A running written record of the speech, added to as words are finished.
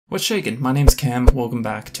What's shaking? My name's Cam, welcome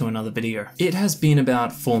back to another video. It has been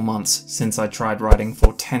about 4 months since I tried writing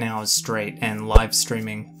for 10 hours straight and live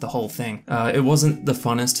streaming the whole thing. It wasn't the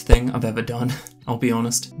funnest thing I've ever done, I'll be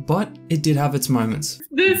honest, but it did have its moments.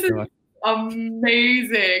 This is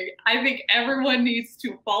amazing. I think everyone needs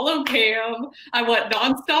to follow Cam. I want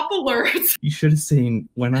non-stop alerts. You should have seen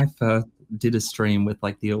when I first did a stream with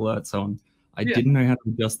like the alerts on, I didn't know how to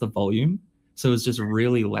adjust the volume, so it was just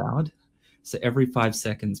really loud. So every 5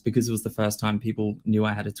 seconds, because it was the first time people knew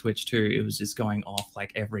I had a Twitch too, it was just going off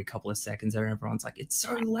like every couple of seconds and everyone's like, it's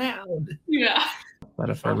so loud. Yeah.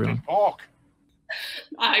 Better for everyone.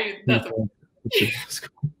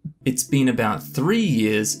 It's been about 3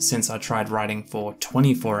 years since I tried writing for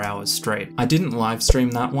 24 hours straight. I didn't live stream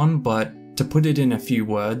that one, but to put it in a few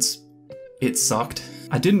words, it sucked.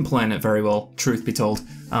 I didn't plan it very well, truth be told,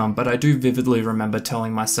 but I do vividly remember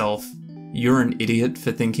telling myself, you're an idiot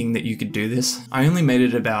for thinking that you could do this. I only made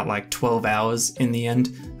it about like 12 hours in the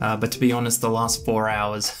end, but to be honest, the last 4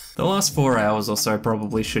 hours or so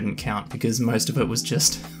probably shouldn't count because most of it was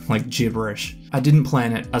just like gibberish. I didn't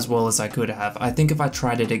plan it as well as I could have. I think if I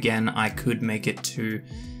tried it again, I could make it to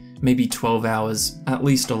maybe 12 hours, at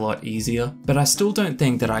least a lot easier, but I still don't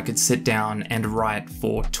think that I could sit down and write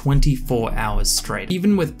for 24 hours straight.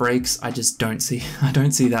 Even with breaks, I don't see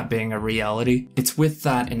that being a reality. It's with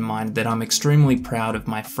that in mind that I'm extremely proud of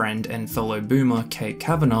my friend and fellow boomer, Kate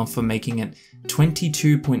Cavanaugh, for making it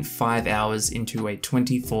 22.5 hours into a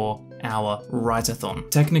 24-hour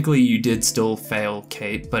writeathon. Technically, you did still fail,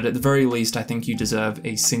 Kate, but at the very least, I think you deserve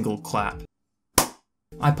a single clap.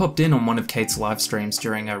 I popped in on one of Kate's live streams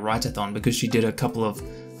during a writeathon because she did a couple of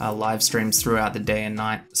live streams throughout the day and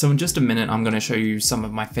night. So in just a minute, I'm going to show you some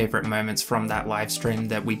of my favorite moments from that live stream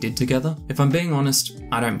that we did together. If I'm being honest,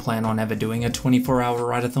 I don't plan on ever doing a 24-hour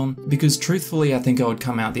writeathon because truthfully, I think I would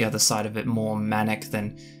come out the other side of it more manic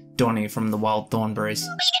than Donnie from the Wild Thornberrys.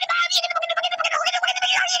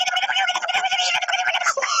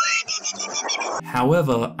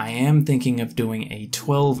 However, I am thinking of doing a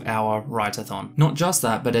 12-hour writeathon. Not just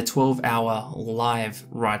that, but a 12-hour live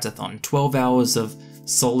writeathon. 12 hours of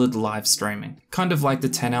solid live streaming. Kind of like the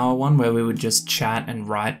 10-hour one where we would just chat and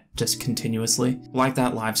write just continuously. Like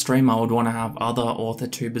that live stream, I would want to have other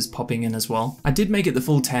authortubers popping in as well. I did make it the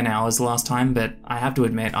full 10 hours last time, but I have to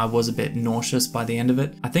admit I was a bit nauseous by the end of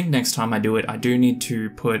it. I think next time I do it, I do need to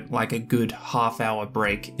put like a good half-hour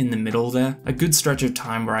break in the middle there. A good stretch of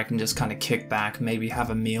time where I can just kind of kick back, maybe have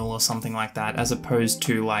a meal or something like that, as opposed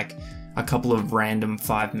to like a couple of random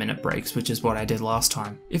 5-minute breaks, which is what I did last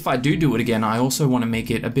time. If I do it again, I also want to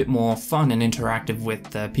make it a bit more fun and interactive with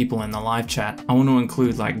the people in the live chat. I want to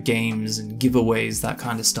include like games and giveaways, that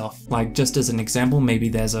kind of stuff. Like just as an example, maybe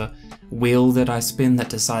there's a wheel that I spin that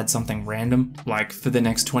decides something random. Like for the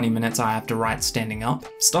next 20 minutes I have to write standing up.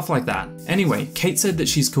 Stuff like that. Anyway, Kate said that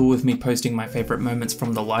she's cool with me posting my favorite moments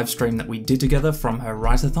from the live stream that we did together from her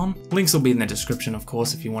writeathon. Links will be in the description, of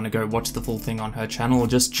course, if you want to go watch the full thing on her channel, or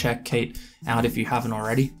just check Kate out if you haven't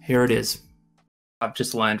already. Here it is. I've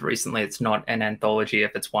just learned recently it's not an anthology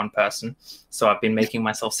if it's one person. So I've been making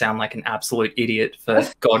myself sound like an absolute idiot for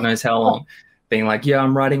God knows how long. Being like, yeah,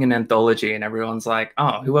 I'm writing an anthology, and everyone's like,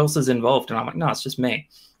 oh, who else is involved? And I'm like, no, it's just me.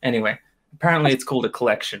 Anyway, apparently it's called a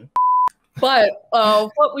collection. But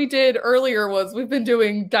what we did earlier was we've been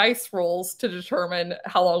doing dice rolls to determine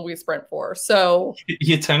how long we sprint for. So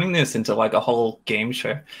you're turning this into like a whole game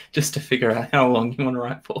show just to figure out how long you want to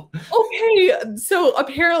write for. Okay, so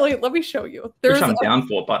apparently, let me show you. Which I'm down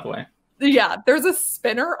for, by the way. Yeah, there's a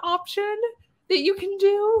spinner option that you can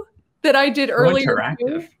do that I did earlier.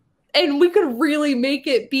 Interactive. And we could really make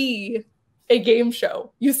it be a game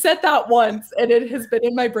show. You said that once, and it has been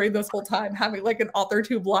in my brain this whole time, having like an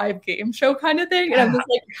AuthorTube live game show kind of thing. And I'm just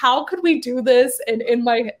like, how could we do this? And I'm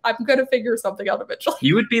going to figure something out eventually.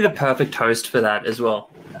 You would be the perfect host for that as well.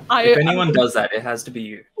 If anyone does that, it has to be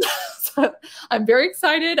you. So I'm very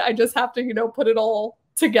excited. I just have to, put it all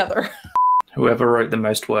together. Whoever wrote the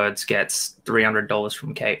most words gets $300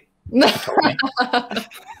 from Kate.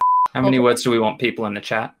 How many words do we want people in the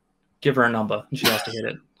chat? Give her a number and she has to hit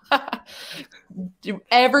it.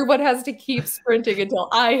 Everyone has to keep sprinting until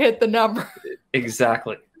I hit the number.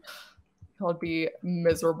 Exactly. That would be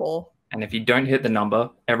miserable. And if you don't hit the number,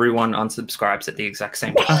 everyone unsubscribes at the exact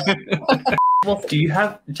same time. Do you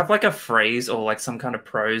have like a phrase or like some kind of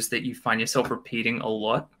prose that you find yourself repeating a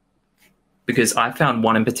lot? Because I found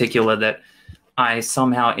one in particular that I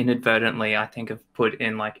somehow inadvertently, I think, have put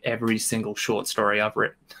in like every single short story I've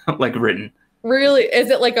written. Really?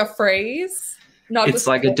 Is it like a phrase? It's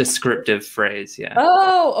like a descriptive phrase, yeah.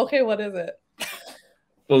 Oh, okay. What is it?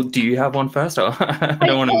 Well, do you have one first? Or I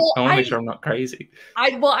don't want to. I want to make sure I'm not crazy.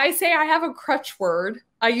 I say I have a crutch word.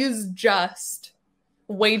 I use just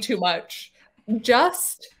way too much.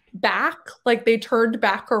 Just back, like they turned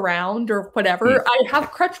back around or whatever. I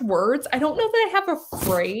have crutch words. I don't know that I have a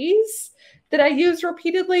phrase that I use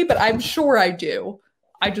repeatedly, but I'm sure I do.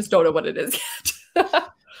 I just don't know what it is yet.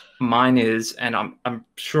 Mine is, and I'm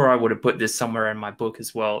sure I would have put this somewhere in my book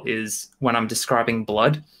as well, is when I'm describing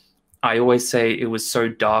blood, I always say it was so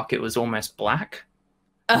dark it was almost black.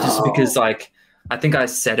 Just because, like, I think I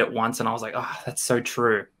said it once and I was like, oh, that's so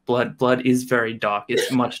true. Blood is very dark.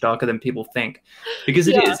 It's much darker than people think. Because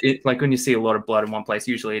it is. It, like, when you see a lot of blood in one place,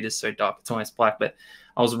 usually it is so dark, it's almost black. But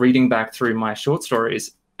I was reading back through my short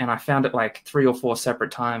stories and I found it like 3 or 4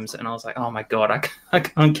 separate times. And I was like, oh my God, I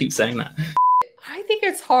can't keep saying that. I think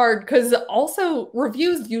it's hard because also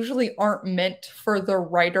reviews usually aren't meant for the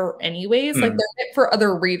writer anyways. Like they're meant for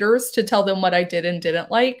other readers to tell them what I did and didn't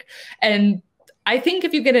like. And I think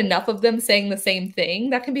if you get enough of them saying the same thing,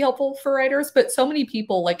 that can be helpful for writers. But so many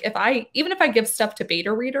people, like even if I give stuff to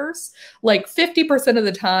beta readers, like 50% of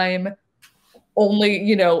the time, only,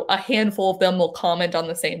 you know, a handful of them will comment on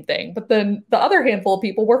the same thing. But then the other handful of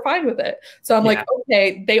people were fine with it. So I'm like,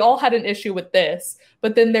 okay, they all had an issue with this,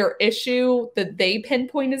 but then their issue that they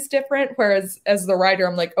pinpoint is different. Whereas as the writer,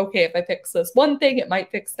 I'm like, okay, if I fix this one thing, it might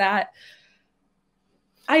fix that.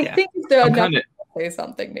 I think they're enough to say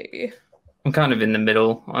something, maybe. I'm kind of in the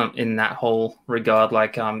middle in that whole regard.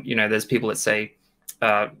 Like, you know, there's people that say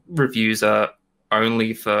reviews are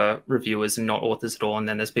only for reviewers and not authors at all. And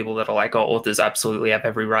then there's people that are like, oh, authors absolutely have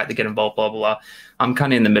every right to get involved, blah, blah, blah. I'm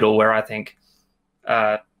kind of in the middle where I think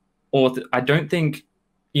I don't think,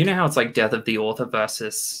 you know how it's like death of the author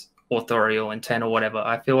versus authorial intent or whatever.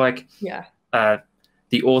 I feel like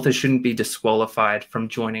the author shouldn't be disqualified from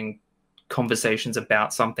joining conversations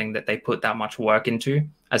about something that they put that much work into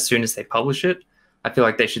as soon as they publish it. I feel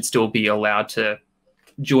like they should still be allowed to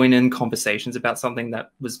join in conversations about something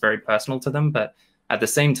that was very personal to them, but at the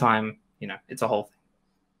same time, you know, it's a whole thing.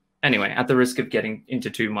 Anyway, at the risk of getting into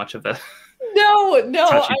too much of a no, I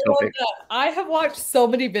love that. I have watched so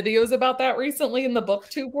many videos about that recently in the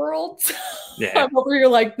booktube world. I'm over here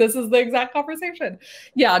like, this is the exact conversation.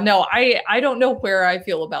 Yeah, no, I don't know where I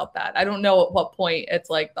feel about that. I don't know at what point it's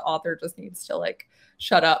like the author just needs to like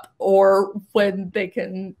shut up or when they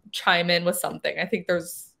can chime in with something. I think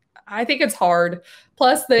it's hard.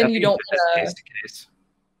 Plus, then you don't want to.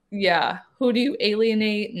 Yeah, who do you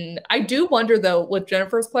alienate? And I do wonder, though, with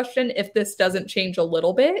Jennifer's question, if this doesn't change a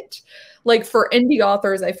little bit. Like for indie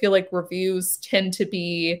authors, I feel like reviews tend to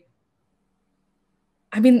be.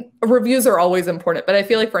 I mean, reviews are always important, but I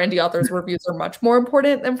feel like for indie authors, reviews are much more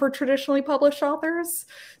important than for traditionally published authors.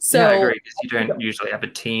 So yeah, I agree, because you don't usually have a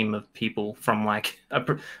team of people from like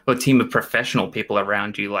a team of professional people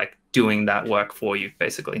around you, like doing that work for you,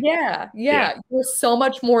 basically. Yeah. You're so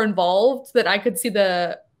much more involved that I could see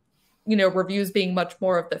the, you know, reviews being much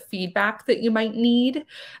more of the feedback that you might need.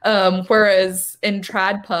 Whereas in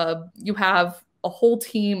TradPub, you have a whole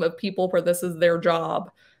team of people where this is their job,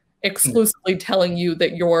 exclusively telling you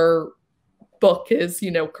that your book is, you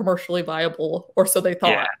know, commercially viable, or so they thought.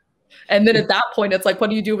 Yeah. And then at that point, it's like, what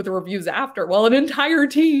do you do with the reviews after? Well, an entire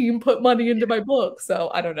team put money into my book. So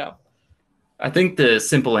I don't know. I think the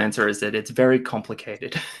simple answer is that it's very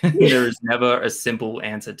complicated. There is never a simple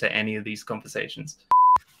answer to any of these conversations.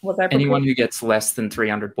 Anyone who gets less than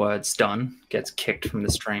 300 words done gets kicked from the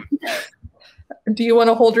stream. Do you want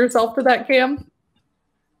to hold yourself to that, Cam?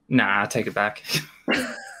 Nah, take it back.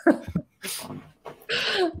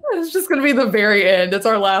 It's just going to be the very end. It's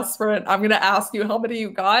our last sprint. I'm going to ask you how many you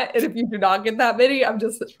got. And if you do not get that many, I'm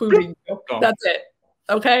just booting you. That's it.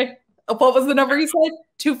 Okay. What was the number you said?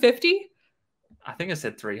 250? I think I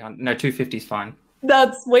said 300. No, 250 is fine.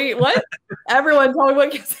 Wait, what? Everyone tell me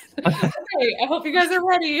what you said. Okay, I hope you guys are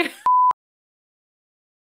ready.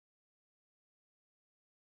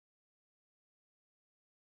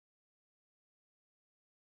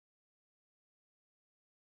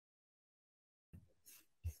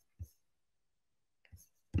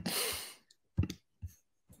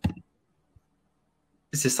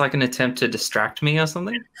 Is this like an attempt to distract me or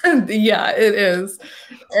something? Yeah, it is.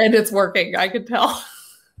 And it's working, I could tell.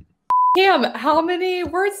 Cam, how many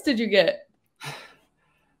words did you get?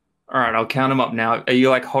 All right, I'll count them up now. Are you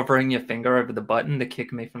like hovering your finger over the button to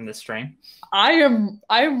kick me from the stream? I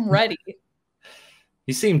am ready.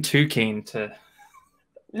 You seem too keen to.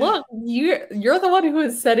 Look, you're the one who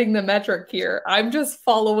is setting the metric here. I'm just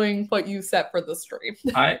following what you set for the stream.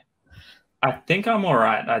 I think I'm all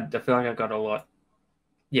right. I feel like I got a lot.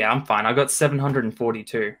 Yeah, I'm fine. I got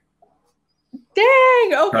 742.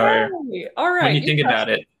 Dang. Okay. All right. When you think about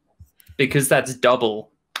it, because that's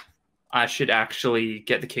double, I should actually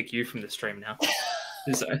get to kick you from the stream now.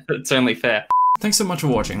 It's only fair. Thanks so much for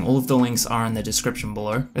watching. All of the links are in the description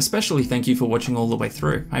below. Especially thank you for watching all the way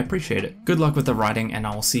through. I appreciate it. Good luck with the writing, and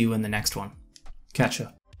I will see you in the next one. Catch ya.